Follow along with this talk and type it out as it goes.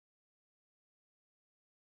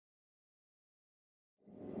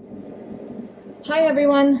Hi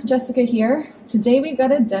everyone, Jessica here. Today we've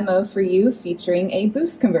got a demo for you featuring a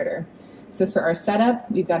boost converter. So for our setup,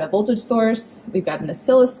 we've got a voltage source, we've got an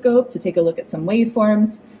oscilloscope to take a look at some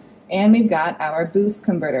waveforms, and we've got our boost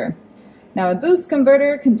converter. Now a boost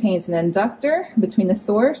converter contains an inductor between the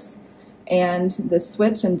source and the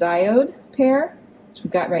switch and diode pair, which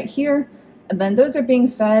we've got right here, and then those are being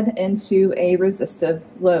fed into a resistive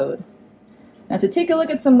load. Now to take a look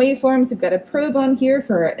at some waveforms, we've got a probe on here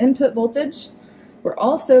for our input voltage. We're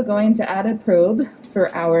also going to add a probe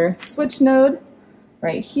for our switch node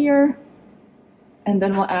right here, and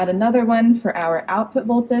then we'll add another one for our output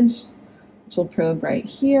voltage, which we'll probe right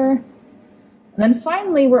here. And then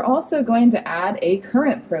finally, we're also going to add a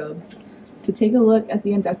current probe to take a look at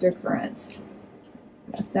the inductor current.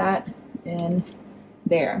 Got that in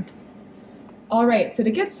there. All right, so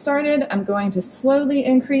to get started, I'm going to slowly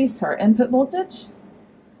increase our input voltage.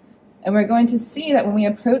 And we're going to see that when we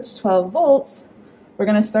approach 12 volts, we're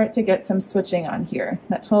going to start to get some switching on here.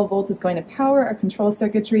 That 12 volts is going to power our control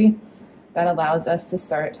circuitry that allows us to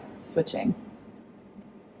start switching.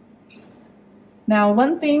 Now,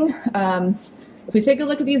 one thing, if we take a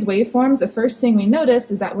look at these waveforms, the first thing we notice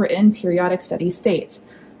is that we're in periodic steady state.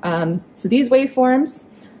 So these waveforms,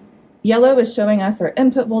 yellow is showing us our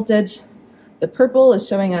input voltage, the purple is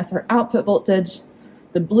showing us our output voltage,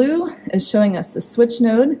 the blue is showing us the switch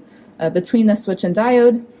node between the switch and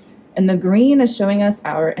diode, and the green is showing us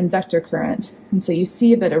our inductor current. And so you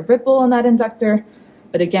see a bit of ripple on that inductor,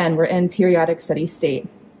 but again, we're in periodic steady state.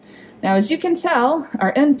 Now, as you can tell,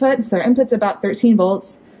 our input, so our input's about 13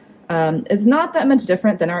 volts, is not that much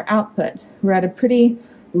different than our output. We're at a pretty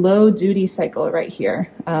low duty cycle right here.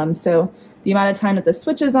 So the amount of time that the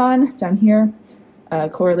switch is on down here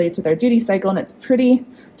correlates with our duty cycle, and it's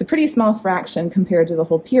a pretty small fraction compared to the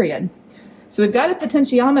whole period. So we've got a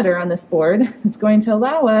potentiometer on this board that's going to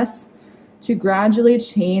allow us to gradually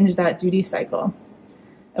change that duty cycle.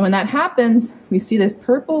 And when that happens, we see this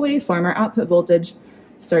purple waveform, our output voltage,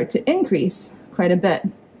 start to increase quite a bit.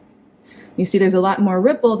 You see there's a lot more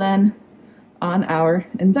ripple then on our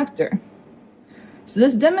inductor. So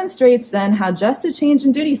this demonstrates then how just a change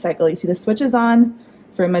in duty cycle, you see the switch is on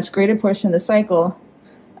for a much greater portion of the cycle,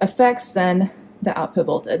 affects then the output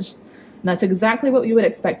voltage. And that's exactly what we would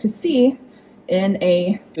expect to see in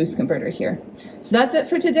a boost converter here. So that's it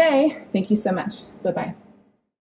for today. Thank you so much. Bye-bye.